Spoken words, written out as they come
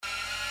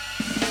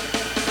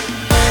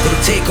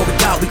take or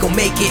without, we gon'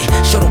 make it.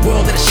 Show the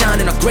world that I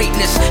shine in our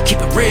greatness. Keep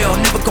it real,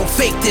 never gon'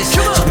 fake this.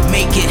 Till we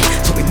make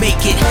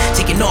it,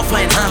 taking off,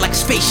 flying high like a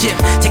spaceship.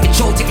 Take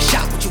control, take a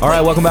shot. All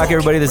right, welcome back,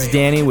 everybody. This is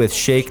Danny with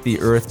Shake the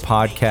Earth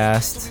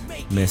podcast.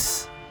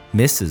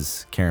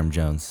 Mrs. Karam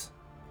Jones,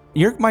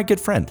 you're my good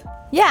friend.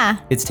 Yeah.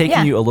 It's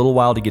taken you a little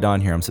while to get on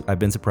here. I've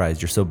been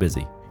surprised. You're so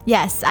busy.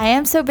 Yes, I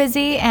am so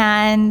busy,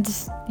 and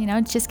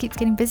it just keeps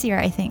getting busier,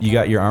 I think. You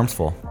got your arms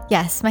full.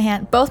 Yes,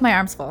 both my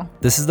arms full.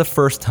 This is the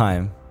first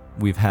time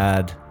we've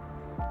had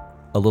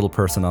a little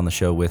person on the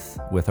show with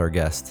our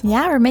guest.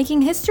 Yeah, we're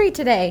making history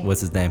today. What's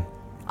his name?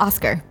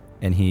 Oscar.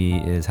 And he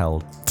is how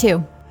old?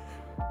 2.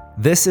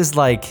 This is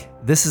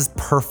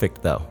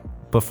perfect though.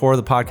 Before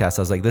the podcast,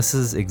 I was like, this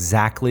is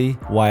exactly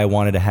why I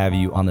wanted to have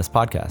you on this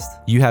podcast.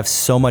 You have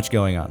so much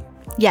going on.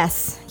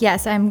 Yes.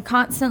 I'm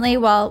constantly,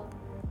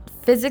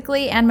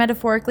 physically and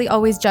metaphorically,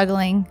 always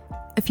juggling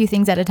a few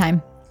things at a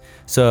time.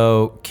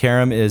 So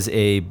Karam you're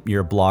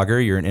a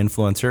blogger, you're an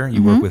influencer,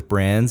 you work with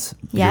brands.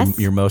 Yes.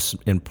 Your most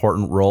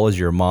important role is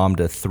you're a mom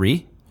to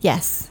 3.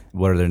 Yes.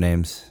 What are their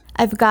names?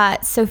 I've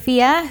got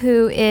Sophia,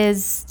 who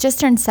is just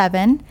turned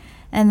 7,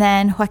 and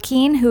then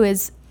Joaquin, who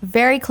is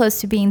very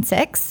close to being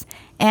 6,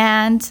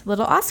 and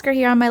little Oscar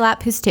here on my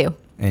lap, who's 2.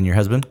 And your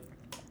husband?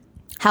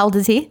 How old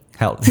is he?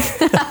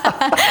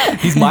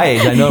 He's my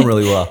age. I know him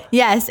really well.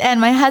 Yes,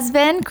 and my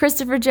husband,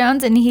 Christopher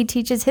Jones, and he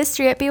teaches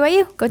history at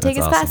BYU. Go take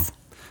his class.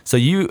 So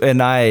you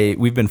and I,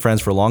 we've been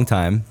friends for a long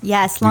time.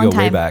 Yes, long time. We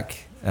go way back.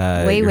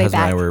 Way back. And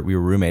I we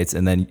were roommates,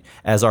 and then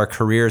as our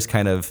careers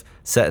kind of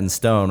set in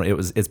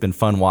stone, it's been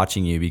fun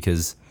watching you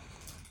because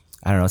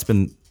I don't know. It's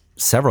been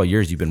several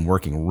years. You've been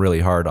working really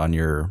hard on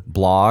your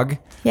blog,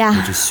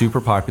 which is super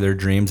popular,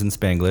 Dreams in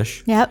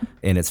Spanglish. Yep.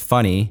 And it's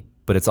funny,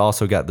 but it's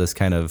also got this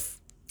kind of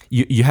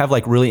you have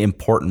like really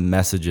important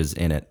messages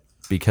in it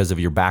because of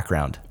your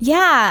background.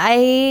 Yeah,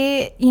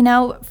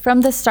 from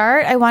the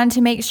start, I wanted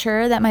to make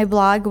sure that my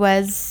blog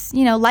was,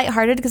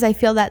 lighthearted because I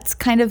feel that's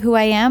kind of who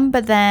I am,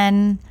 but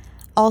then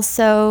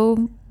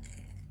also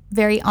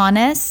very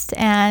honest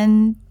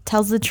and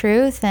tells the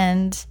truth.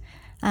 And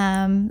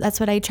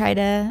that's what I try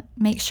to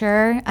make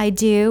sure I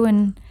do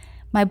in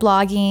my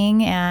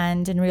blogging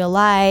and in real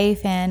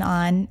life and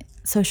on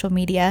social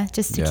media,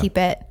 just to keep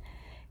it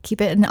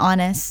an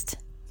honest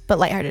but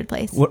lighthearted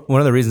place.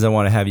 One of the reasons I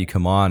want to have you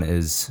come on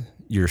is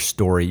your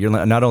story.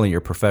 You're not only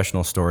your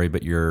professional story,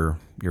 but your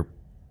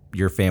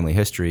family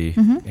history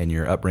and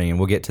your upbringing.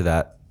 We'll get to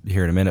that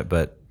here in a minute,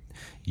 but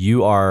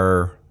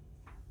you're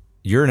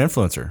an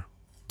influencer.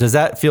 Does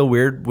that feel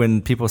weird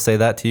when people say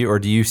that to you, or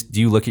do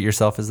you look at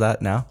yourself as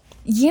that now?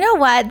 You know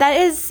what? That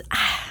is...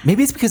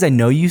 Maybe it's because I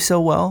know you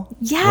so well.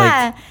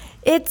 Yeah.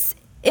 It's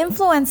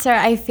influencer,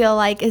 I feel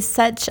like, is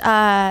such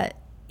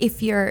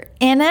if you're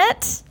in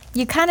it,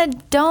 you kind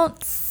of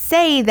don't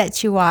say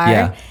that you are.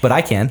 Yeah, but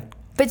I can.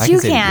 But you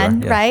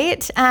can,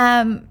 right?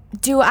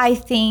 Do I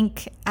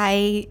think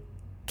I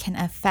can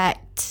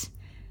affect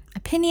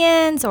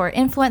opinions or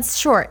influence?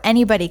 Sure,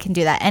 anybody can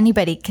do that.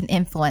 Anybody can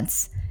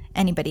influence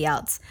anybody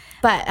else.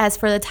 But as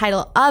for the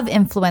title of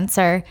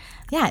influencer,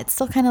 it's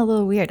still kind of a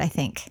little weird, I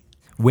think.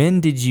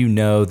 When did you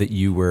know that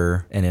you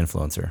were an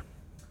influencer?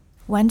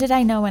 When did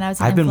I know when I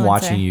was an influencer? I've been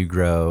watching you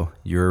grow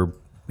your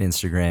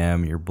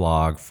Instagram, your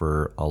blog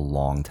for a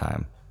long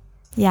time.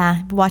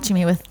 Yeah, watching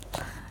me with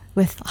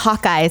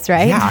hawk eyes,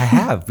 right? Yeah, I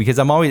have, because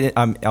I'm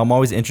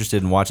always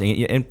interested in watching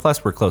it, and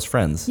plus we're close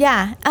friends.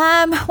 Yeah.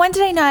 When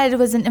did I know I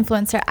was an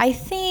influencer? I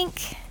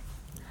think,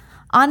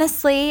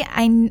 honestly,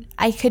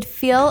 I could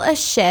feel a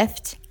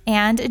shift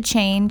and a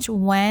change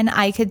when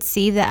I could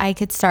see that I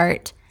could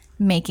start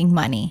making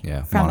money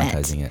from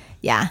monetizing it.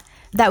 Yeah.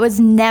 That was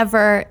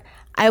never,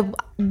 I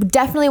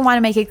definitely want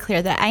to make it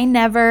clear that I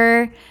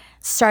never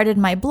started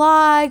my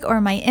blog or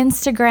my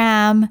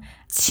Instagram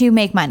to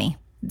make money.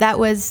 That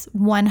was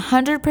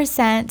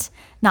 100%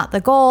 not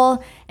the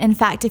goal. In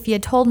fact, if you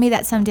had told me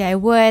that someday I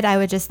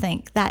would just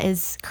think that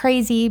is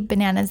crazy,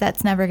 bananas,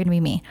 that's never going to be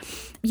me.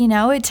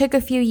 It took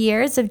a few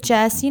years of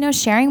just,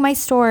 sharing my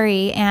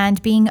story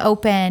and being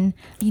open,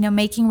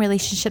 making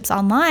relationships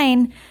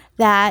online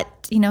that,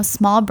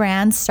 small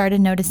brands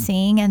started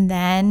noticing, and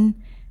then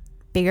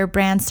bigger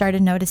brands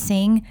started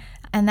noticing.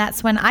 And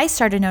that's when I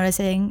started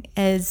noticing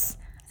is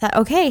that,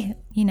 okay,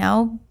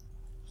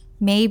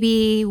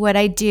 maybe what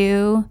I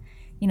do,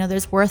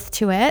 there's worth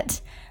to it.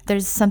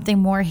 There's something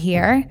more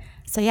here.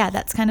 So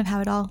that's kind of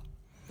how it all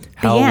began.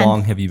 How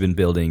long have you been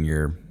building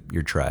your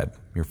tribe,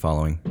 your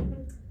following?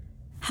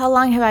 How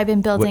long have I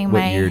been building my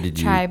tribe? What year did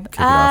you kick it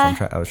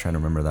off? I was trying to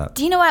remember that.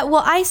 Do you know what?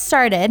 Well, I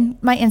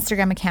started my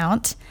Instagram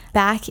account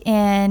back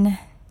in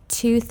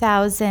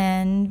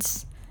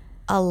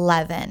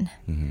 2011.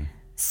 Mm-hmm.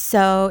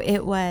 So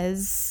it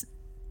was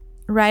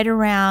right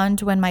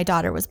around when my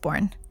daughter was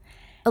born.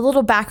 A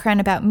little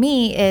background about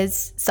me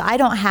is, so I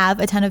don't have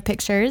a ton of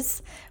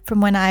pictures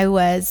from when I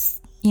was,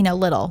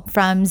 little,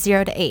 from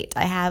 0 to 8.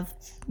 I have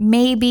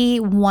maybe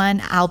one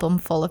album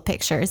full of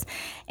pictures.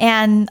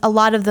 And a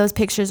lot of those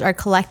pictures are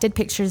collected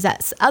pictures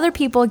that other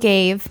people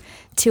gave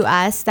to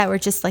us that were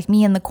just like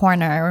me in the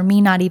corner or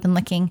me not even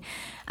looking.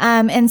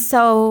 And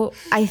so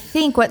I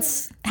think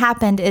what's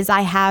happened is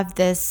I have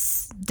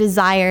this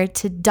desire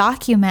to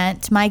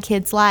document my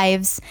kids'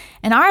 lives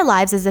and our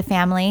lives as a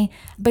family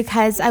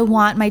because I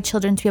want my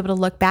children to be able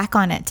to look back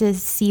on it, to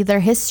see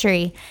their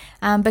history,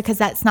 because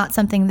that's not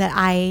something that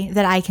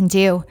I can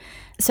do.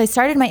 So I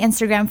started my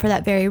Instagram for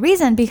that very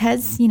reason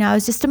because, I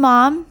was just a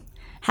mom,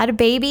 had a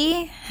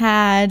baby,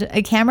 had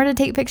a camera to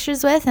take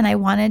pictures with, and I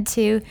wanted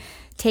to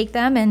take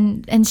them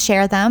and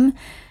share them.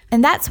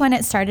 And that's when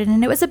it started.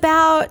 And it was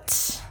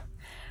about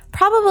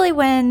probably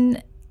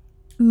when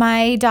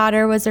my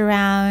daughter was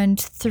around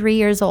 3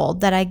 years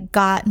old that I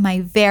got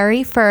my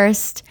very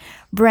first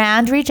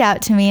brand reach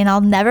out to me, and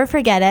I'll never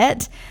forget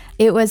it.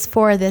 It was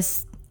for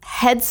this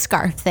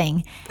headscarf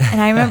thing.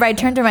 And I remember I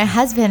turned to my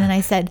husband and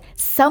I said,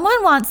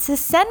 someone wants to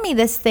send me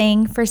this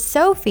thing for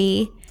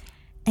Sophie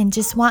and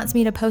just wants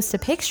me to post a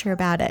picture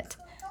about it.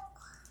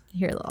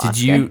 Here, little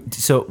Oscar.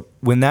 So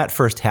when that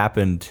first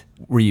happened,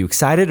 were you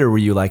excited or were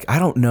you like, I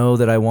don't know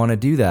that I want to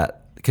do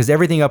that? Because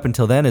everything up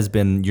until then has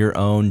been your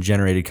own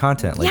generated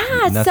content.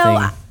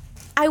 So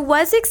I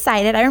was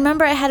excited. I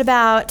remember I had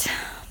about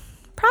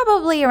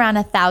probably around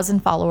 1,000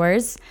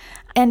 followers.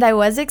 And I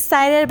was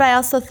excited, but I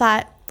also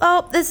thought,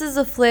 oh, this is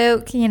a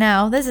fluke.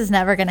 This is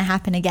never going to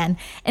happen again.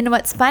 And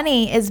what's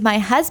funny is my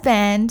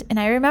husband, and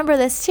I remember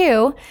this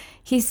too,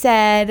 he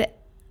said,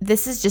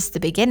 this is just the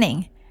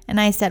beginning. And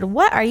I said,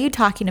 what are you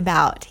talking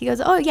about? He goes,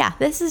 oh yeah,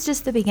 this is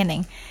just the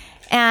beginning.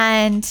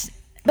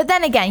 But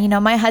then again,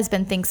 my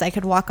husband thinks I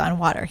could walk on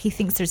water. He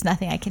thinks there's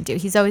nothing I can do.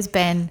 He's always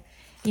been,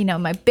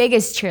 my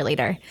biggest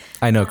cheerleader.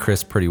 I know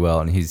Chris pretty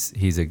well, and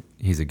he's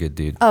a good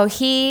dude. Oh,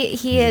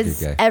 he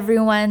is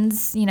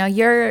everyone's,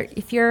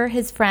 if you're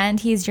his friend,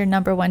 he's your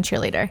number one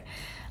cheerleader.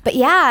 But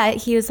yeah,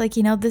 he was like,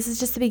 this is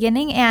just the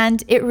beginning.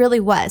 And it really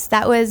was.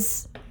 That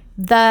was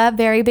the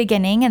very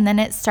beginning. And then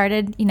it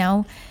started,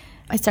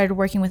 I started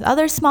working with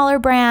other smaller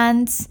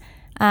brands.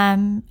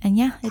 And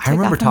yeah, it took I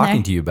remember off from talking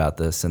there. to you about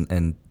this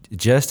and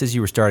just as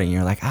you were starting,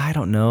 you're like, I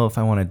don't know if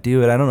I want to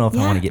do it. I don't know if I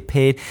want to get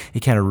paid. It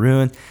kind of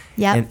ruined.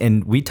 Yep.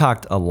 And we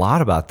talked a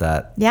lot about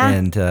that. Yeah.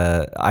 And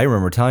I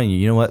remember telling you,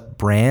 you know what,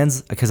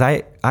 brands, because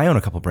I own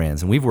a couple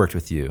brands and we've worked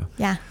with you.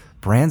 Yeah.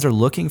 Brands are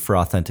looking for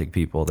authentic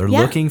people. They're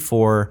looking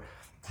for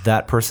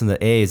that person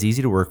that is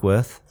easy to work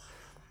with.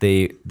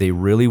 They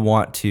really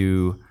want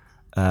to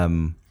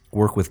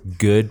work with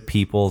good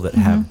people that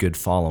have good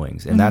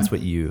followings. And that's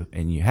what you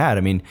had.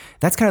 I mean,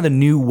 that's kind of the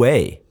new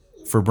way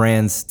for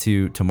brands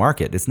to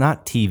market. It's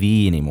not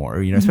TV anymore,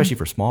 especially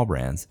for small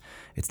brands.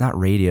 It's not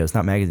radio, it's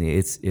not magazine.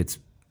 It's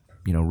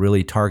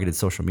really targeted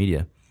social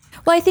media.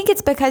 Well, I think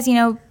it's because,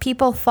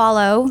 people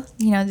follow,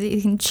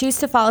 you can choose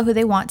to follow who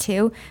they want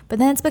to, but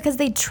then it's because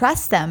they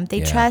trust them.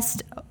 They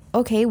trust,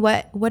 okay,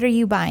 what are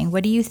you buying?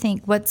 What do you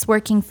think? What's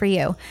working for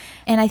you?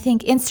 And I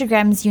think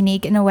Instagram is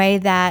unique in a way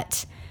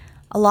that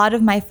a lot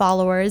of my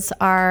followers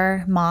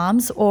are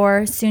moms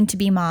or soon to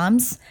be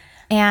moms.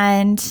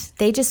 And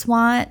they just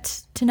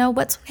want to know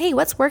what's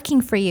working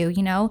for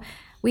you.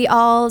 We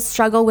all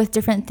struggle with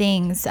different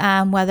things,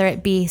 whether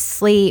it be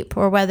sleep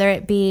or whether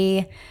it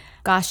be,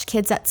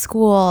 kids at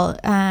school,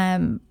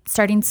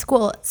 starting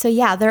school. So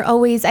yeah, they're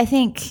always, I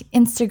think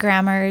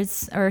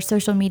Instagrammers or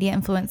social media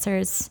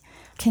influencers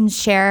can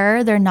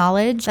share their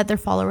knowledge that their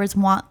followers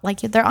want, like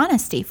their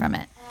honesty from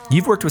it.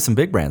 You've worked with some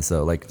big brands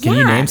though. Like, can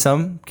you name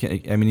some?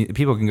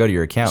 People can go to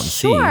your account and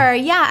see. Sure.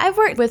 Yeah, I've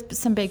worked with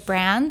some big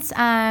brands.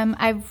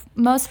 I've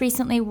most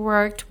recently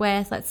worked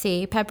with,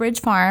 Pepperidge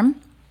Farm.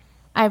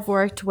 I've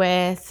worked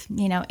with,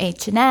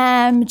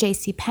 H&M,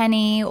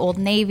 JCPenney, Old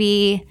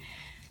Navy,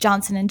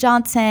 Johnson &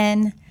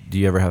 Johnson. Do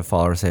you ever have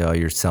followers say, oh,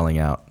 you're selling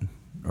out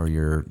or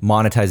you're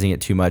monetizing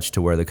it too much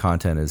to where the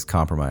content is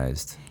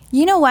compromised?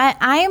 You know what?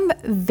 I'm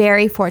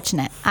very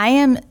fortunate. I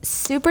am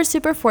super,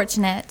 super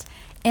fortunate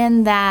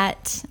in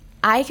that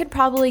I could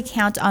probably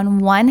count on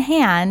one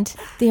hand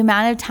the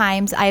amount of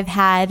times I've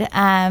had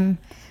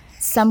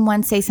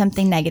someone say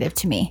something negative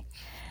to me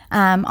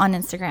on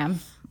Instagram.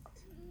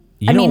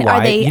 You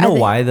know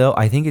why though?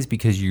 I think it's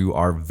because you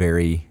are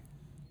very,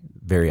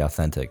 very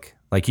authentic.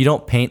 Like you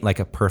don't paint like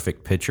a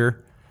perfect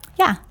picture.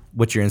 Yeah.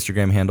 What's your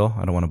Instagram handle?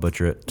 I don't want to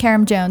butcher it.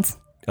 Karam Jones.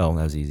 Oh,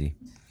 that was easy.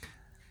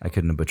 I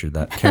couldn't have butchered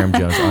that. Karam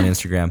Jones on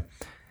Instagram.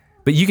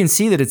 But you can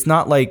see that it's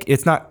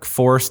not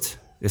forced.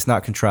 It's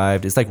not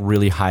contrived. It's like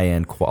really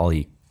high-end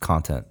quality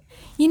content.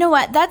 You know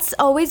what? That's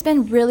always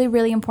been really,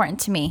 really important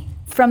to me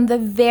from the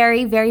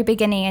very, very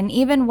beginning. And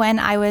even when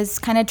I was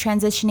kind of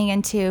transitioning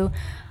into,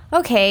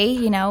 okay,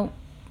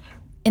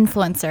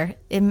 influencer,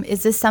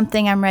 is this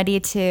something I'm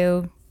ready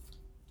to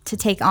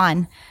take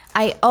on?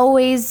 I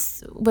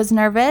always was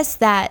nervous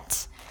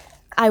that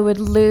I would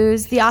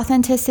lose the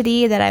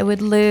authenticity, that I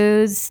would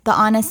lose the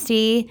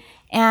honesty.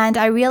 And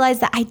I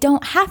realized that I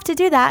don't have to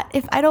do that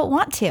if I don't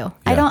want to. Yeah.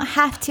 I don't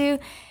have to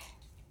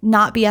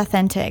not be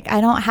authentic.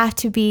 I don't have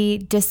to be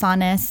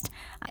dishonest.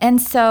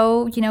 And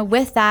so,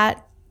 with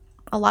that,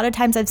 a lot of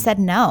times I've said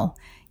no.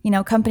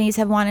 Companies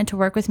have wanted to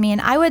work with me.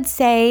 And I would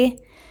say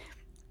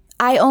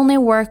I only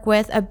work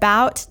with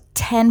about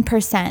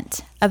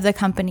 10% of the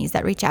companies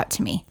that reach out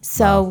to me.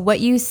 So what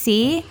you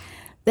see,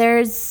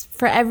 there's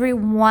for every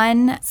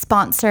one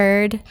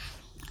sponsored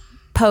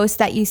post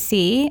that you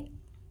see,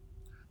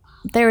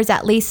 there was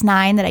at least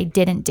 9 that I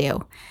didn't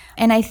do.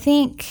 And I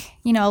think,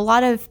 a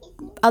lot of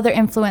other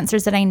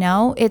influencers that I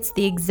know, it's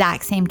the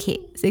exact same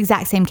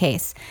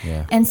case.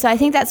 Yeah. And so I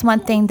think that's one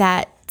thing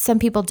that some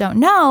people don't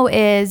know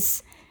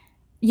is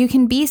you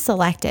can be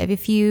selective.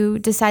 If you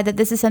decide that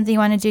this is something you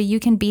want to do, you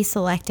can be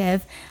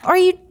selective. Or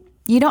you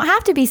don't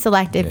have to be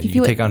selective. Yeah,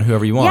 you can take on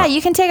whoever you want. Yeah,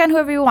 you can take on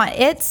whoever you want.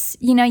 It's,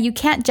 you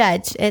can't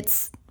judge.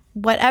 It's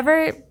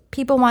whatever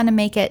people want to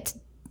make it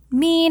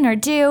mean or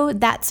do,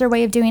 that's their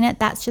way of doing it.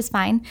 That's just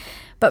fine.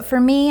 But for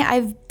me,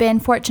 I've been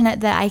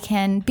fortunate that I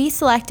can be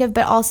selective,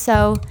 but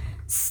also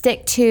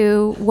stick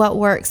to what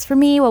works for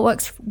me, what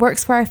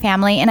works for our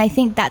family. And I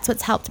think that's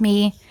what's helped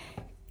me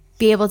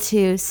be able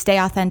to stay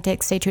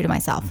authentic, stay true to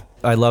myself.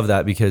 I love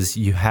that because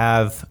you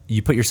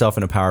put yourself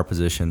in a power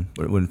position.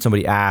 When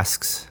somebody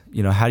asks,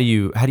 how do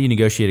you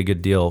negotiate a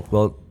good deal?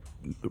 Well,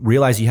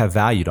 realize you have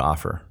value to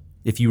offer.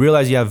 If you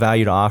realize you have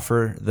value to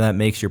offer, that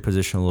makes your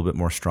position a little bit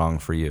more strong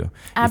for you.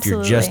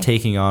 Absolutely. If you're just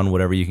taking on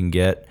whatever you can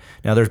get.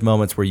 Now there's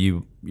moments where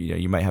you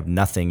might have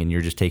nothing and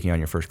you're just taking on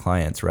your first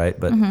clients, right?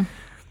 But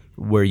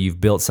where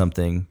you've built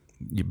something,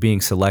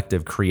 being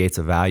selective creates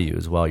a value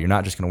as well. You're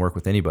not just going to work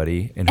with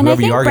anybody, and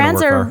whoever you are going to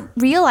work with. And I think brands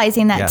are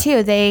realizing that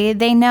too.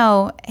 They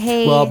know,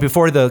 hey. Well,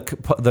 before the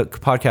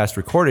podcast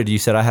recorded, you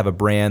said I have a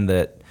brand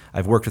that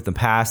I've worked with in the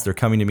past. They're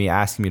coming to me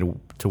asking me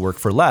to work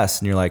for less,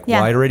 and you're like,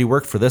 well, I'd already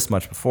worked for this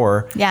much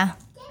before. Yeah.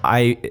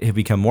 I have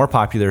become more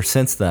popular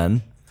since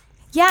then.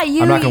 Yeah,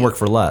 I'm not going to work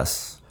for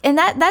less. And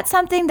that's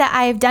something that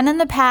I've done in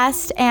the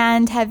past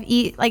and have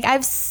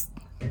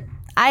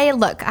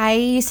I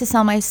used to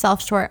sell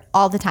myself short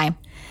all the time.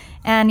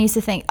 And used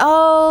to think,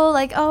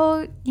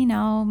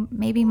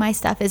 maybe my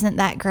stuff isn't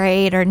that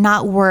great or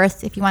not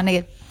worth if you want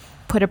to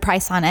put a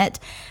price on it.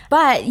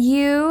 But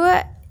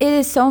it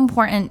is so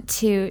important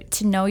to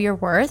know your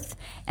worth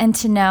and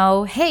to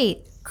know,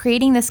 hey,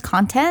 creating this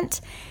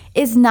content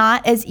is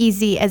not as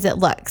easy as it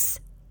looks.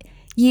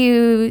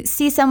 You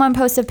see someone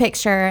post a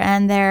picture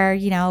and they're,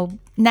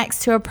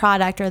 next to a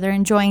product or they're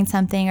enjoying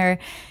something, or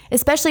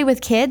especially with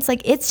kids,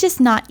 it's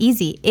just not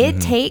easy. It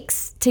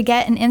takes to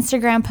get an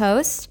Instagram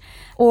post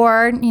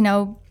or,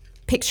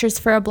 pictures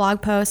for a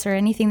blog post or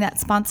anything that's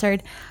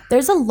sponsored.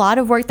 There's a lot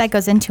of work that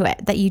goes into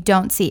it that you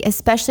don't see,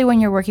 especially when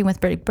you're working with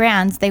big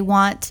brands.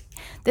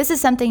 This is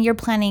something you're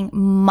planning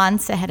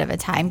months ahead of a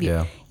time.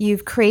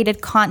 You've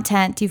created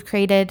content, you've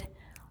created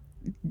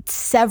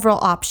several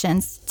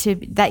options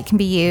that can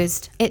be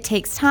used. It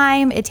takes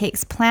time, it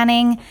takes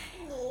planning.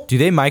 Do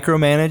they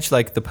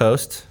micromanage the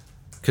post?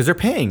 Because they're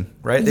paying,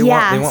 right? They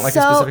want a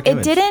specific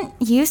image. So it didn't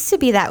used to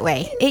be that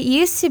way. It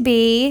used to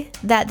be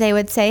that they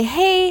would say,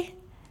 hey,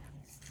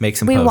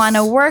 we want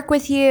to work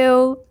with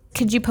you.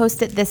 Could you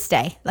post it this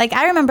day?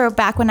 I remember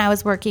back when I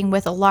was working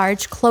with a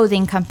large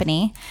clothing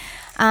company,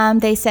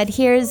 they said,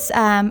 here's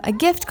a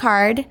gift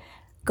card.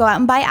 Go out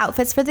and buy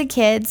outfits for the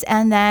kids.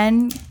 And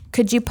then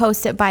could you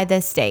post it by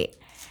this date?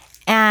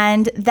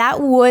 And that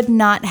would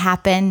not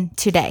happen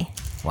today.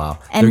 Wow.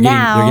 And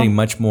they're getting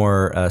much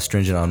more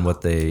stringent on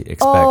what they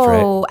expect,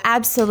 right? Oh,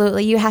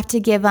 absolutely. You have to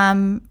give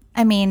them,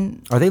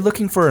 Are they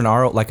looking for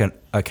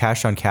a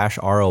cash on cash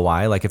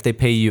ROI? If they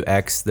pay you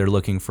X, they're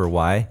looking for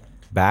Y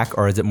back?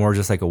 Or is it more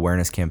just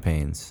awareness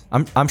campaigns?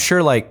 I'm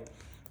sure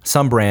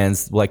some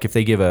brands, if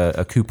they give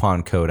a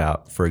coupon code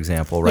out, for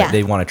example, right? Yeah.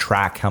 They want to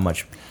track how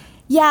much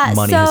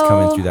money has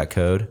come in through that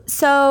code.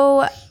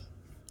 So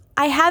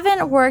I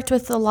haven't worked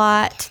with a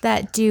lot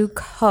that do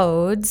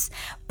codes,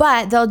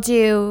 but they'll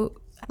do...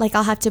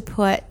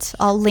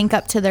 I'll link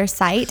up to their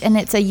site and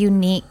it's a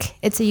unique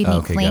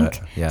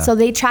link. Yeah. So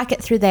they track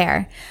it through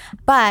there.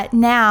 But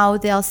now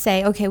they'll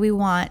say, okay, we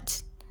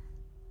want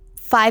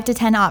 5 to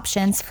 10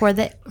 options for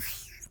the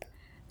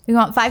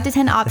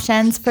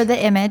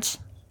image.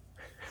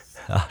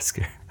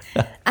 Oscar.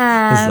 This is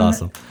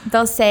awesome.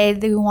 They'll say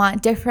we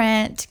want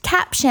different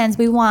captions.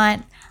 We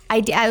want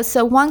ideas.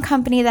 So one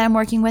company that I'm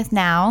working with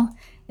now,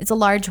 it's a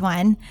large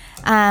one.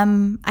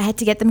 I had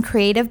to get them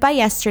creative by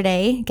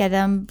yesterday.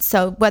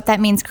 So what that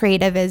means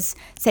creative is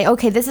say,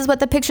 okay, this is what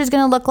the picture is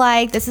going to look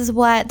like. This is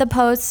what the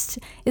post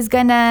is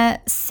going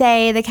to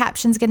say. The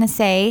caption's going to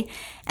say.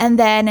 And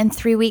then in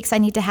 3 weeks, I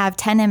need to have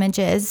 10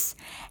 images.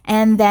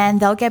 And then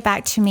they'll get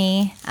back to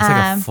me. It's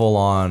a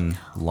full-on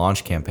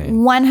launch campaign.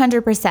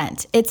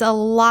 100%. It's a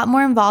lot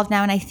more involved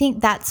now. And I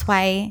think that's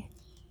why,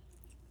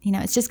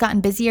 it's just gotten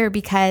busier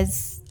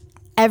because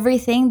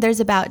there's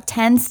about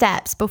 10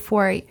 steps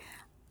before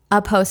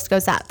a post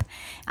goes up.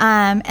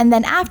 And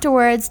then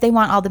afterwards, they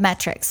want all the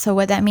metrics. So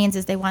what that means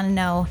is they want to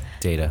know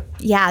data.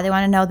 Yeah, they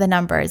want to know the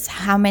numbers.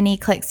 How many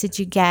clicks did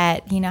you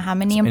get? How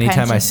many impressions?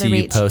 Anytime I see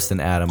you post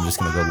an ad, I'm just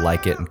going to go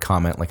like it and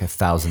comment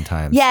 1,000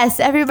 times. Yes,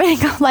 everybody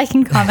go like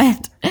and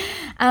comment.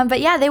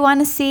 But yeah, they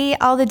want to see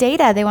all the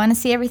data. They want to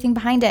see everything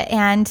behind it.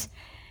 And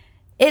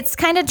It's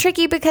kind of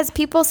tricky because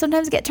people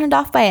sometimes get turned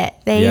off by it.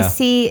 They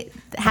see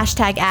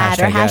hashtag ad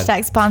or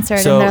hashtag sponsored,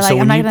 and they're like, so I'm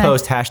when not you going to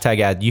post hashtag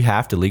ad, you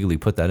have to legally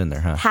put that in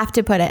there, huh? have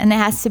to put it, and it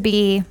has to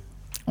be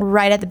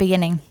right at the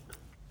beginning.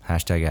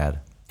 Hashtag ad.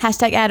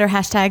 Hashtag ad or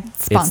hashtag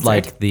sponsored. It's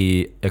like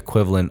the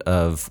equivalent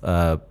of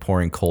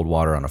pouring cold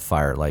water on a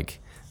fire. Like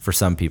for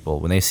some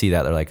people, when they see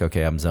that, they're like,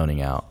 okay, I'm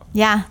zoning out.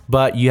 Yeah.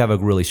 But you have a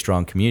really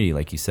strong community,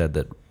 like you said,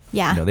 that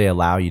they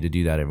allow you to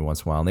do that every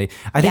once in a while. And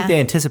I think they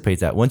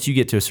anticipate that. Once you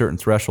get to a certain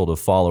threshold of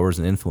followers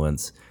and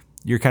influence,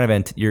 you're kind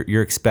of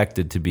you're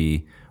expected to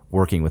be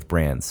working with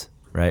brands,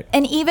 right?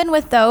 And even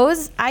with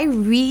those, I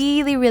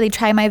really, really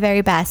try my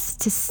very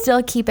best to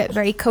still keep it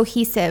very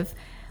cohesive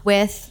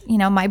with,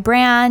 my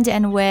brand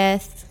and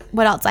with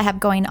what else I have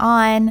going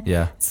on.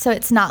 Yeah. So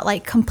it's not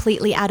like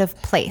completely out of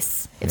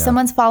place. If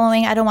someone's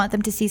following, I don't want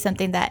them to see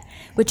something that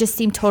would just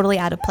seem totally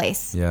out of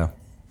place. Yeah.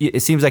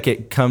 It seems like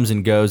it comes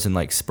and goes in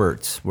like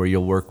spurts where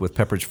you'll work with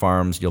Pepperidge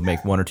Farms, you'll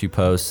make 1 or 2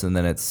 posts, and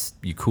then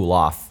you cool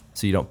off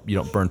so you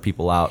don't burn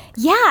people out.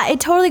 Yeah,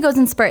 it totally goes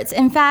in spurts.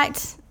 In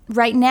fact,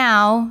 right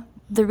now,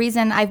 the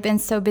reason I've been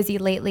so busy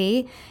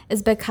lately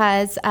is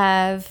because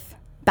of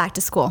back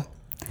to school.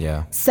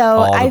 Yeah. So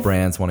all the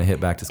brands want to hit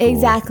back to school.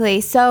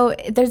 Exactly. So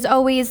there's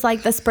always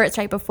like the spurts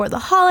right before the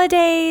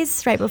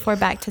holidays, right before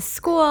back to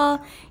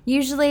school.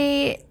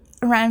 Usually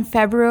around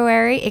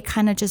February, it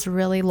kind of just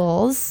really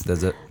lulls.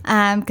 Does it?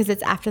 Because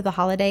it's after the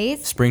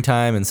holidays.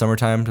 Springtime and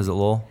summertime, does it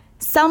lull?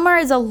 Summer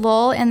is a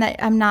lull in that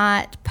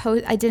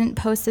I didn't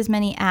post as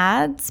many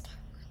ads,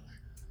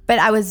 but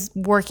I was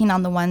working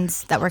on the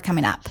ones that were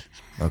coming up.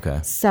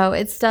 Okay. So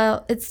it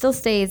still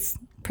stays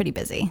pretty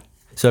busy.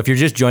 So if you're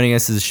just joining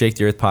us, this is Shake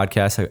the Earth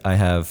podcast. I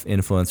have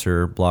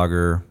influencer,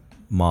 blogger,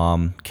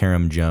 mom,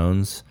 Karam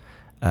Jones.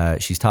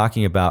 She's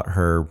talking about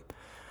her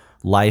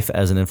life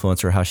as an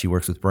influencer, how she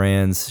works with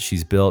brands.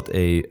 She's built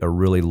a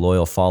really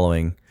loyal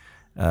following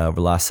over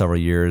the last several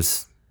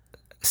years,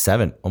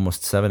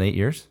 almost 7-8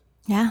 years.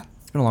 Yeah.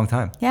 It's been a long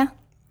time. Yeah.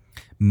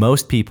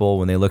 Most people,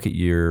 when they look at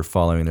your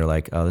following, they're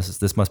like, oh,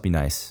 this must be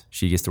nice.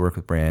 She gets to work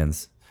with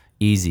brands.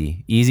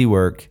 Easy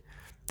work.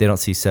 They don't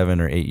see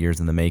 7 or 8 years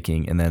in the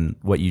making. And then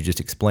what you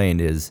just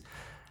explained is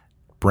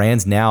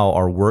brands now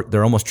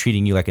they're almost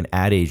treating you like an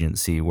ad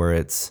agency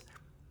where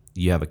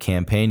you have a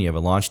campaign, you have a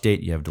launch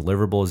date, you have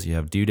deliverables, you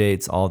have due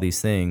dates, all these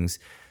things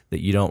that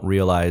you don't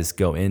realize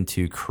go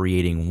into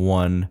creating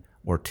 1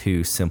 or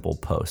 2 simple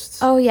posts.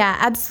 Oh yeah,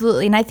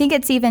 absolutely. And I think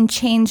it's even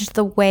changed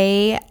the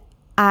way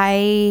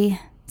I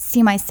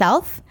see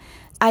myself.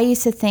 I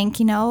used to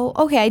think,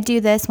 okay, I do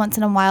this once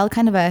in a while,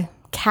 kind of a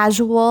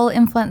casual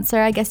influencer,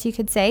 I guess you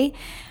could say.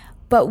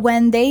 But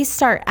when they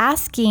start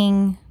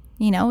asking,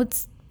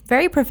 it's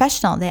very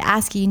professional. They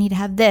ask you need to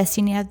have this,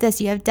 you need to have this,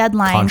 you have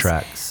deadlines.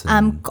 Contracts.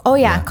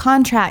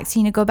 Contracts,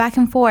 go back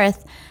and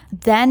forth.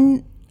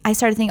 Then I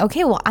started thinking,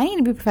 okay, well, I need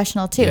to be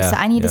professional too. So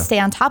I need to stay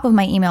on top of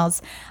my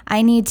emails.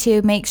 I need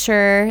to make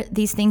sure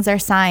these things are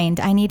signed.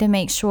 I need to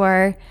make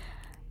sure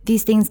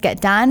these things get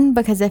done,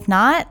 because if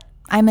not,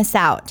 I miss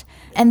out.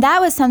 And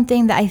that was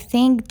something that I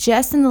think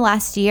just in the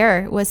last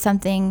year was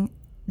something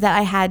that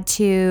I had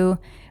to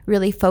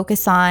really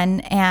focus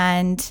on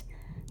and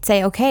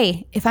say,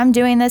 okay, if I'm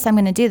doing this, I'm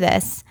going to do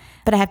this,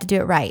 but I have to do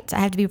it right. I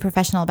have to be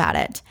professional about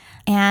it.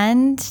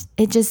 And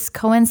it just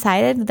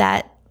coincided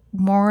that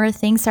more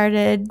things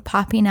started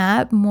popping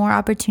up, more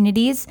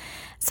opportunities.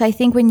 So I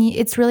think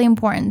it's really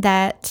important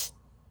that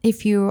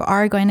if you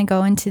are going to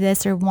go into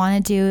this or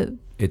want to do,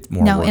 it's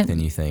more work than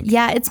you think.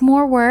 Yeah, it's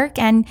more work,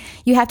 and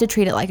you have to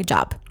treat it like a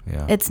job.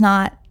 Yeah. It's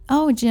not,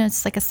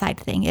 it's like a side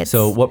thing.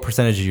 So what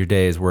percentage of your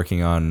day is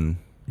working on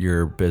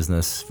your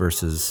business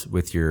versus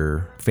with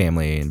your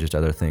family and just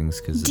other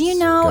things? Because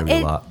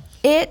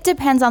it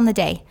depends on the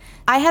day.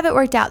 I have it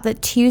worked out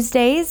that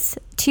Tuesdays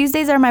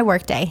are my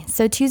work day.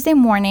 So Tuesday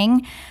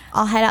morning,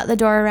 I'll head out the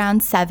door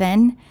around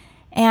 7,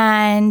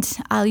 and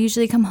I'll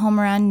usually come home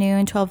around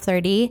noon,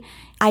 12:30.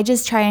 I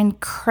just try and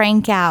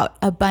crank out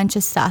a bunch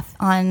of stuff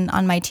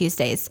on my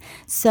Tuesdays.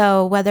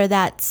 So whether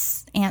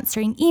that's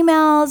answering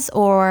emails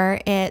or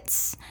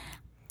it's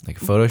like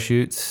photo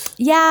shoots.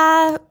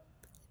 Yeah,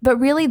 but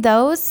really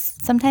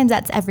sometimes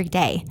that's every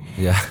day.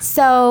 Yeah.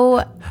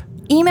 So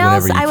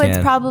emails, I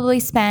would probably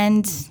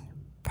spend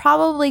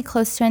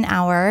close to an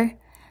hour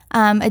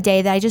a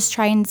day that I just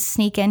try and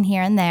sneak in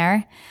here and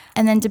there.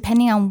 And then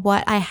depending on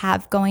what I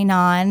have going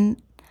on,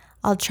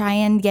 I'll try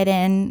and get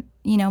in,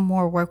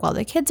 more work while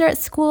the kids are at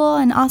school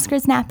and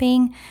Oscar's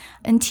napping.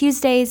 And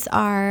Tuesdays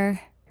are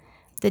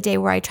the day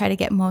where I try to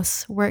get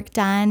most work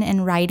done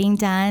and writing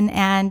done.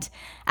 And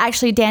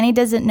actually, Danny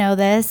doesn't know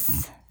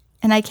this,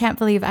 and I can't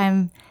believe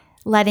I'm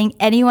letting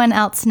anyone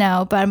else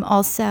know, but I'm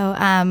also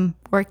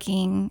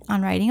working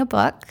on writing a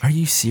book. Are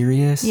you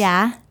serious?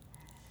 Yeah.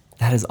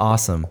 That is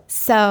awesome.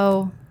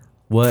 So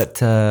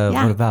what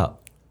about?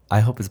 I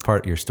hope it's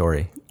part of your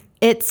story.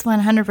 It's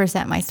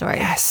 100% my story.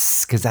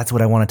 Yes, because that's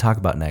what I want to talk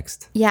about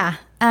next. Yeah.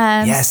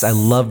 Yes, I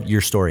love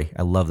your story.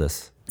 I love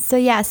this. So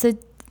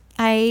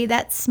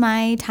that's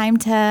my time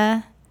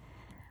to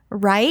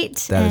write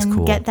that and is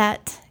cool. get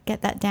that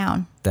get that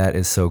down. That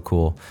is so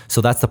cool.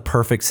 So that's the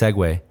perfect segue.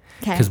 Okay.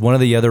 Because one of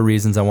the other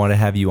reasons I want to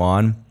have you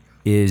on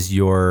is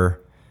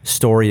your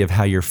story of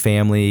how your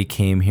family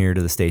came here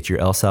to the States. You're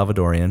El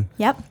Salvadorian.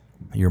 Yep.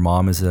 Your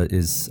mom is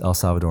El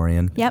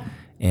Salvadorian. Yep.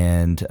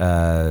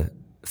 And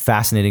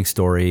fascinating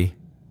story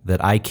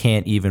that I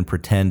can't even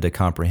pretend to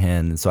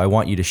comprehend. And so I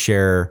want you to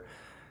share,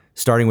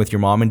 starting with your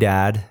mom and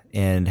dad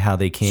and how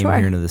they came Sure.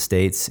 here into the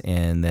States,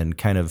 and then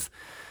kind of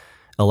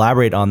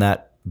elaborate on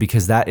that,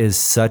 because that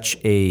is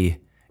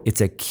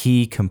it's a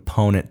key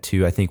component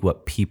to, I think,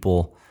 what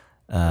people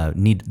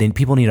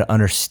people need to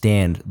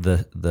understand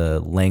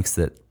the lengths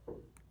that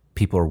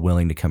people are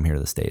willing to come here to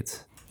the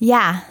States.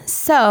 Yeah.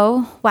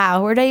 So,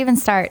 wow, where do I even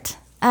start?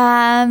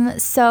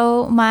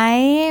 So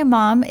my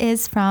mom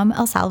is from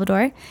El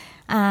Salvador,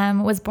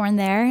 was born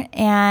there,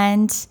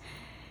 and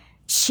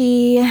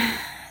she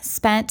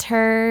spent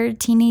her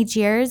teenage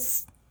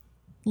years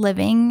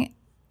living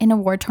in a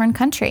war-torn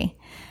country.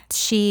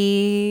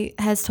 She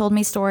has told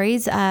me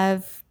stories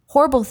of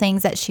horrible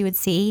things that she would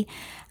see.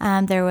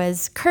 There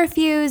was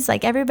curfews,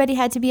 like everybody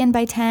had to be in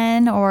by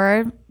 10,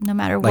 or no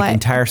matter what. Like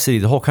entire city,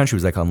 the whole country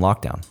was like on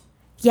lockdown.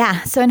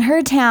 Yeah. So in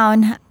her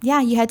town,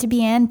 you had to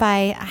be in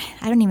by,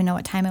 I don't even know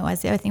what time it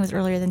was. I think it was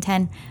earlier than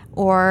 10,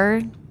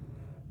 or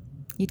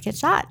you'd get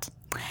shot.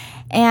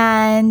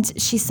 And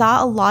she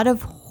saw a lot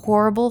of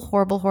horrible,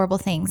 horrible, horrible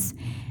things.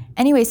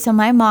 Anyway, so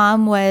my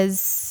mom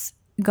was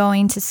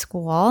going to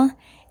school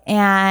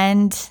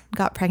and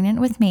got pregnant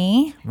with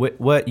me.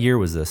 What year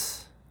was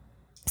this?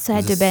 So it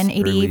had to have been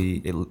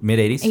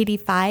mid-80s?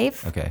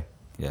 85. Okay.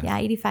 Yeah,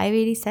 85,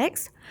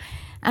 86.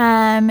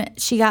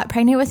 She got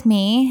pregnant with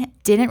me,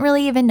 didn't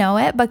really even know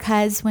it,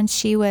 because when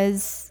she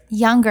was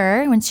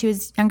younger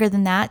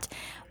than that,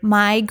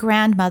 my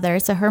grandmother,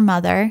 so her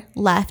mother,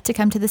 left to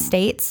come to the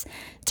States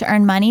to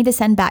earn money to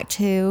send back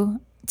to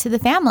the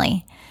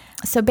family.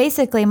 So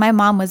basically, my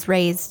mom was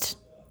raised,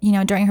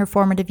 during her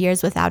formative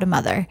years without a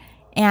mother,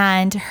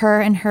 and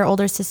her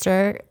older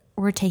sister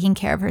were taking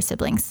care of her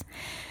siblings.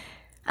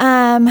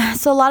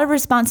 So a lot of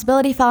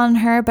responsibility fell on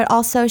her, but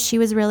also she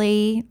was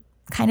really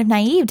kind of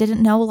naive,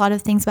 didn't know a lot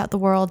of things about the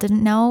world,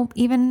 didn't know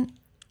even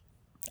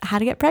how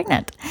to get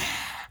pregnant.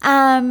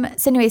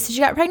 So she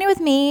got pregnant with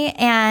me,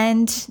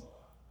 and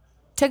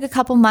took a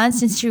couple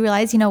months, and she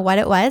realized, what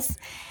it was.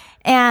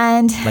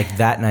 And like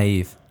that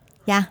naive.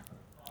 Yeah.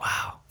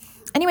 Wow.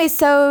 Anyway,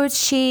 so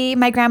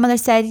my grandmother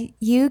said,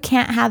 you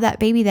can't have that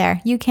baby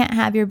there. You can't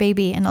have your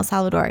baby in El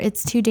Salvador.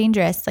 It's too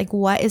dangerous. Like,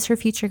 what is her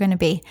future going to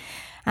be?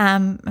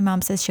 My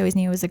mom says she always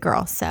knew it was a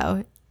girl.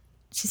 So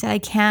she said, I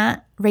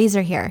can't raise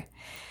her here.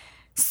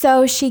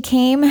 So she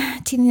came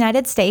to the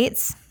United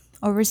States,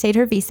 overstayed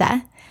her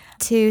visa,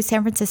 to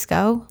San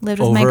Francisco,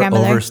 lived with my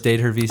grandmother. Overstayed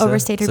her visa?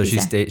 Overstayed her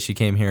visa. So she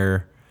came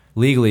here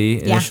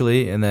legally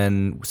initially, and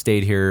then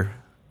stayed here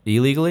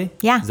illegally?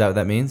 Yeah. Is that what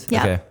that means?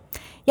 Yeah. Okay.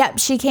 Yep.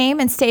 She came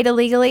and stayed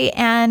illegally,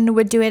 and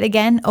would do it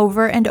again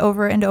over and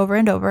over and over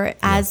and over,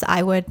 as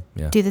I would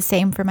do the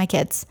same for my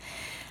kids.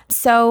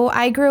 So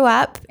I grew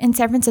up in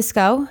San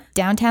Francisco,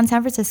 downtown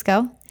San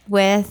Francisco,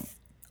 with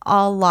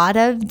a lot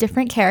of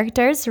different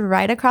characters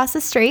right across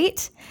the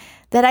street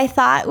that I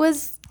thought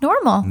was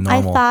normal.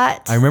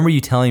 I remember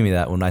you telling me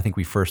that when I think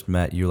we first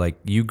met. You're like,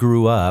 you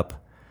grew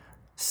up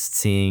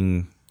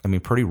seeing,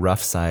 pretty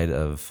rough side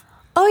of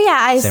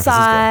I San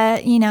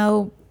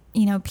saw,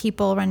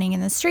 people running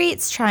in the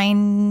streets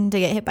trying to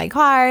get hit by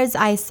cars.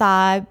 I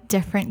saw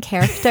different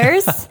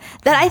characters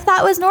that I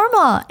thought was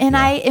normal. And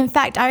in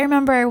fact, I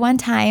remember one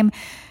time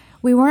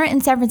we weren't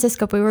in San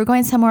Francisco, but we were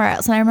going somewhere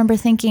else. And I remember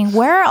thinking,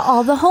 where are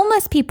all the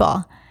homeless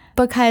people?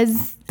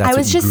 Because I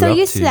was just so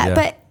used to that.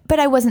 Yeah. But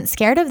I wasn't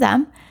scared of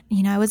them.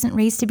 I wasn't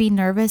raised to be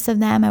nervous of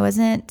them. I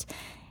wasn't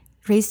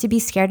raised to be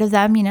scared of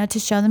them, to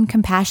show them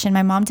compassion.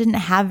 My mom didn't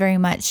have very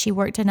much. She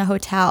worked in a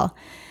hotel.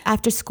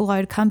 After school, I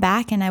would come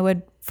back and I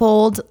would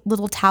fold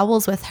little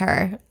towels with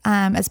her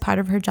as part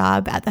of her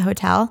job at the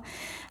hotel.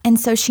 And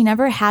so she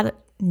never had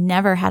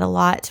a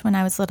lot when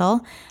I was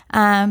little,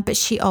 but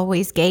she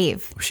always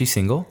gave. Was she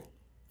single?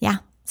 Yeah.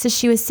 So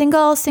she was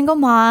single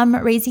mom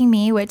raising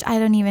me, which I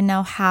don't even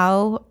know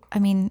how.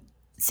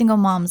 Single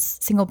moms,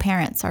 single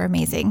parents are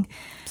amazing.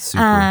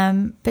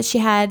 Super. But she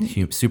had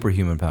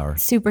superhuman power.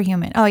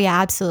 Superhuman. Oh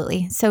yeah,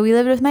 absolutely. So we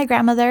lived with my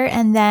grandmother,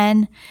 and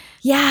then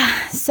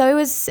so it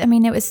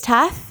was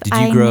tough.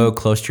 Did you grow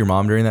close to your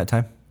mom during that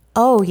time?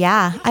 Oh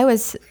yeah, I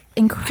was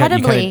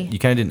incredibly. You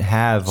kind of didn't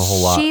have a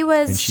whole lot.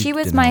 She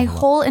was my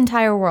whole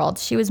entire world.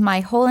 She was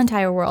my whole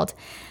entire world.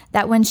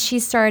 That when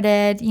she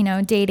started,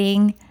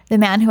 dating the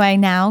man who I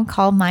now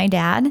call my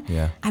dad,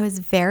 I was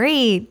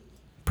very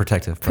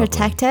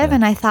protective,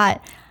 and I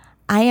thought,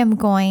 I am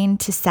going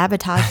to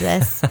sabotage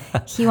this.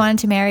 He wanted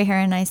to marry her,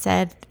 and I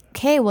said,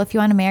 okay, well, if you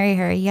want to marry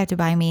her, you have to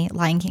buy me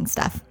Lion King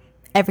stuff,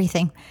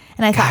 everything.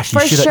 And I thought, for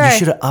sure, you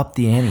should have upped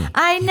the ante.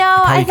 I know.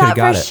 I thought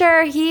for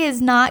sure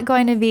he's not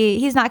going to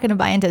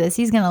buy into this.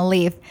 He's going to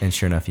leave. And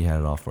sure enough, he had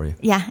it all for you.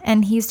 Yeah,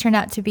 and he's turned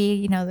out to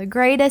be, the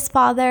greatest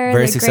father,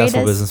 very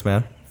successful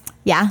businessman.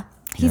 Yeah,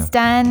 he's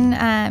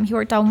done. He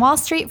worked on Wall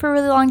Street for a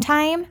really long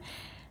time.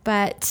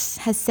 but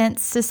has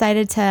since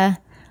decided to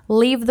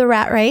leave the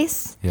rat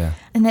race. Yeah.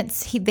 And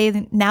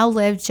they now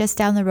live just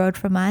down the road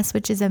from us,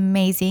 which is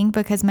amazing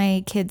because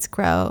my kids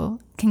can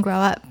grow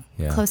up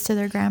close to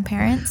their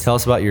grandparents. Tell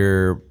us about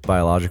your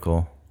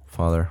biological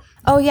father.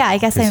 Oh yeah, I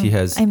guess I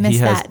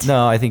missed that.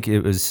 No, I think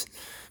it's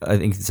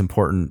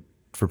important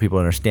for people to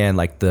understand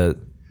like the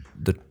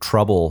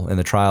trouble and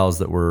the trials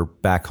that were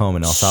back home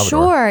in El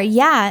Salvador. Sure,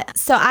 yeah.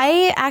 So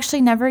I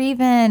actually never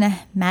even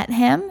met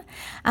him.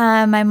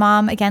 My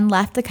mom again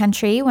left the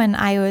country when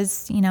I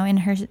was, in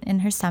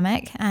her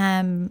stomach,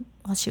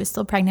 while she was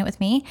still pregnant with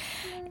me,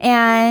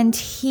 and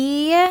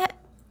he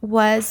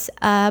was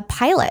a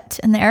pilot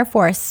in the Air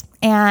Force.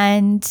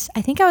 And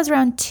I think I was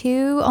around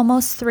 2,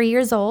 almost 3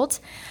 years old,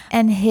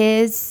 and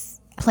his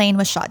plane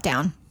was shot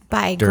down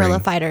by guerrilla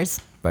fighters.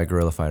 By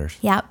guerrilla fighters.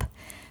 Yep.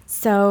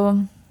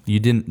 So you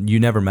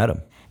never met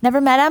him?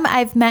 Never met him.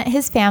 I've met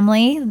his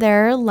family.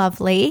 They're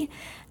lovely,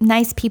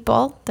 nice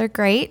people. They're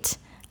great.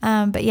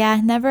 But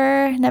yeah,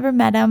 never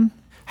met him.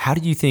 How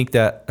do you think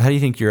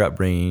your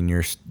upbringing,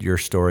 your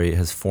story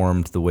has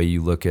formed the way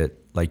you look at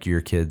like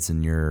your kids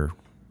and your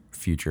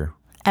future?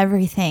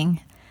 Everything.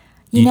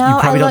 You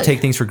probably don't take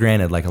things for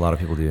granted like a lot of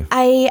people do.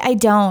 I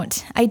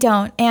don't.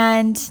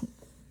 And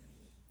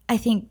I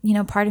think,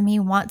 part of me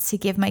wants to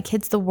give my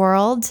kids the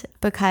world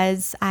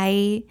because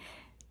I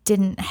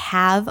didn't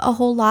have a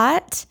whole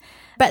lot.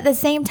 But at the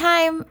same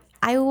time,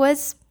 I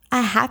was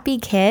a happy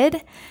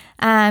kid.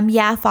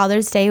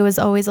 Father's Day was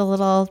always a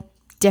little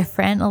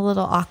different, a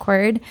little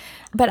awkward.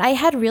 But I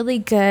had really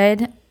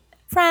good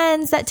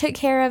friends that took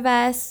care of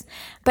us.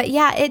 But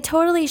yeah, it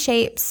totally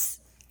shapes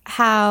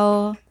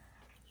how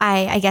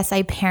I guess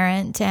I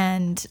parent,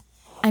 and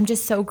I'm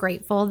just so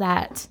grateful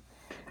that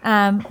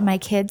my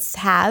kids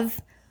have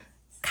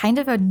kind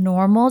of a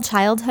normal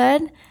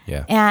childhood.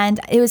 Yeah. And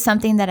it was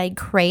something that I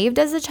craved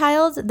as a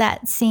child,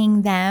 that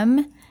seeing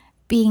them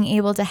being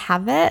able to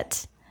have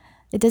it.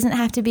 It doesn't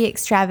have to be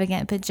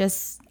extravagant, but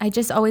I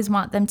just always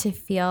want them to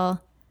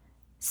feel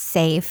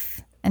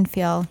safe and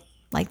feel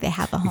like they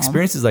have a home.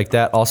 Experiences like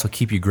that also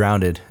keep you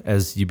grounded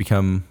as you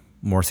become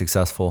more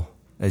successful,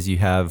 as you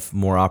have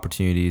more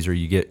opportunities or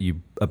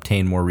you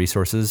obtain more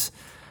resources.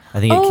 I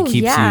think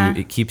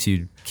it keeps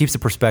the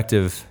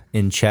perspective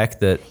in check.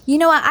 That, you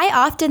know what, I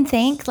often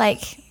think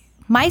like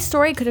my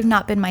story could have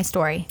not been my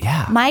story.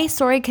 Yeah. My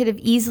story could have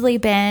easily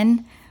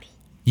been,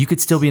 you could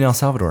still be in El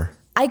Salvador.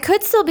 I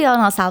could still be in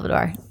El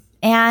Salvador,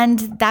 and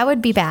that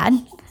would be bad.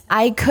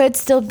 I could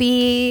have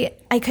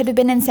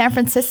been in San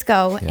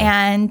Francisco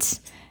and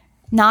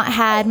not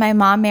had my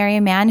mom marry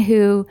a man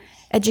who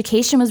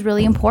education was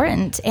really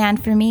important.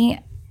 And for me,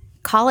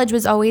 college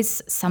was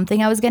always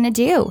something I was going to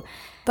do.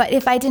 But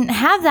if I didn't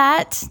have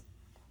that,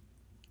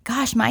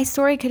 gosh, my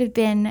story could have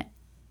been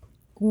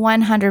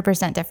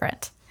 100%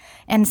 different.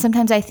 And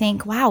sometimes I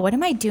think, wow, what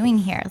am I doing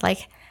here?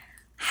 Like,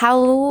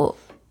 how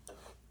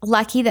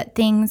lucky that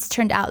things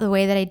turned out the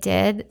way that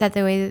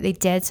they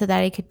did so that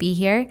I could be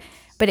here.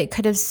 But it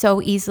could have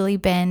so easily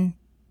been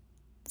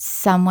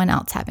someone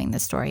else having the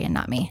story and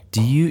not me.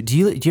 Do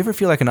you ever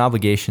feel like an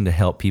obligation to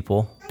help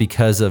people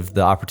because of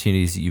the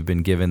opportunities that you've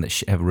been given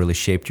that have really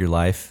shaped your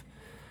life?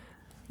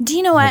 Do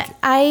you know what?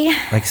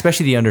 Like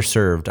especially the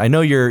underserved. I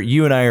know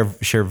you and I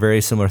share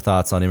very similar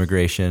thoughts on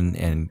immigration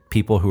and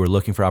people who are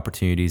looking for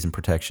opportunities and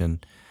protection.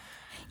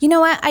 You know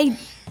what?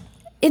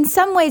 In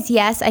some ways,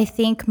 yes. I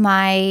think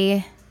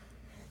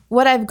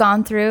what I've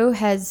gone through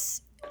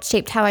has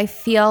shaped how I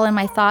feel and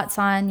my thoughts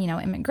on,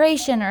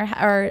 immigration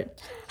or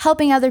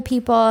helping other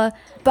people.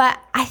 But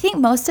I think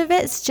most of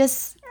it's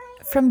just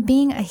from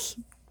being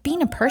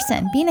a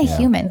person, being a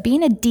human,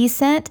 being a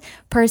decent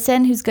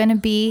person who's going to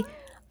be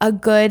a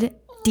good,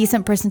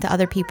 decent person to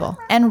other people,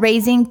 and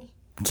raising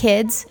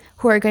kids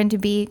who are going to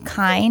be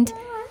kind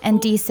and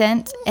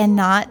decent and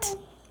not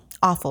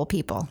awful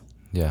people.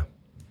 Yeah.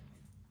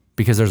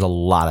 Because there's a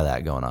lot of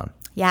that going on.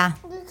 Yeah.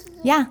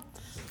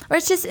 Or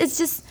it's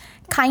just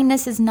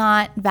kindness is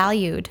not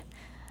valued.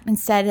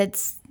 Instead,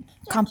 it's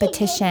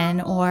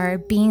competition or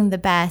being the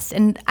best.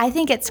 And I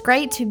think it's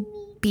great to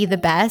be the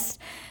best,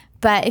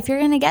 but if you're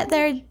going to get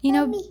there,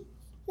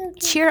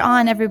 cheer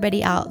on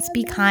everybody else.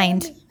 Be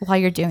kind while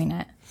you're doing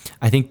it.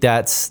 I think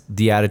that's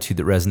the attitude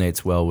that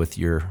resonates well with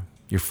your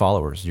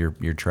followers,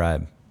 your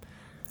tribe.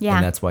 Yeah.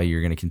 And that's why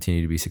you're going to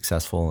continue to be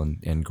successful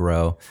and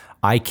grow.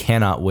 I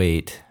cannot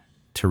wait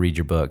to read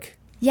your book.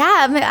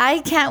 Yeah, I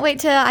can't wait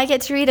till I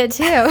get to read it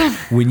too.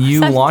 When you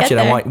launch it,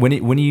 when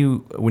are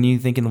you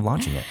thinking of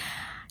launching it?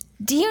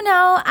 Do you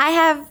know,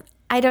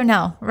 I don't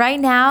know right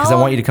now. Because I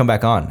want you to come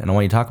back on and I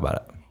want you to talk about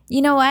it.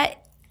 You know what?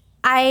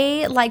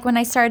 When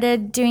I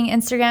started doing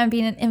Instagram,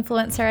 being an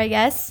influencer, I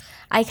guess,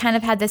 I kind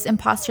of had this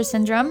imposter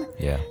syndrome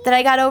that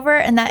I got over.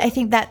 And that I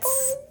think I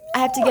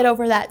have to get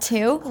over that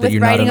too. That with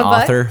you're writing not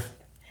an author?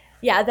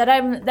 Yeah, that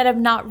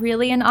I'm not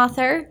really an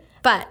author.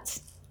 But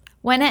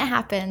when it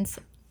happens,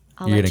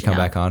 I'll let you know. You're going to come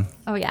back on?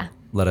 Oh, yeah.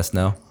 Let us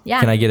know. Yeah.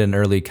 Can I get an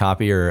early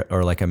copy or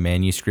like a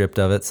manuscript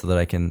of it so that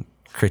I can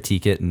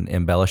critique it and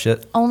embellish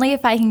it? Only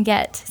if I can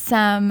get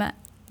some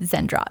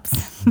Zen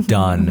drops.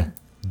 Done.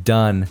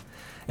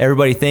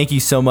 Everybody, thank you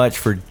so much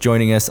for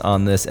joining us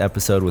on this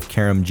episode with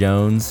Karam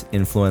Jones,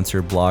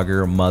 influencer,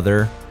 blogger,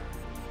 mother,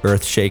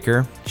 earth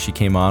shaker. She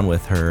came on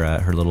with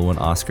her little one,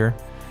 Oscar.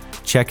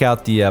 Check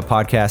out the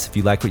podcast. If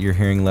you like what you're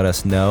hearing, let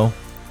us know.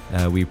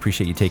 We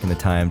appreciate you taking the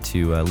time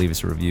to leave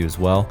us a review as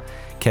well.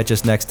 Catch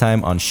us next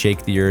time on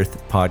Shake the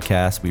Earth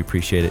podcast. We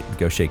appreciate it.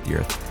 Go shake the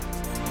earth.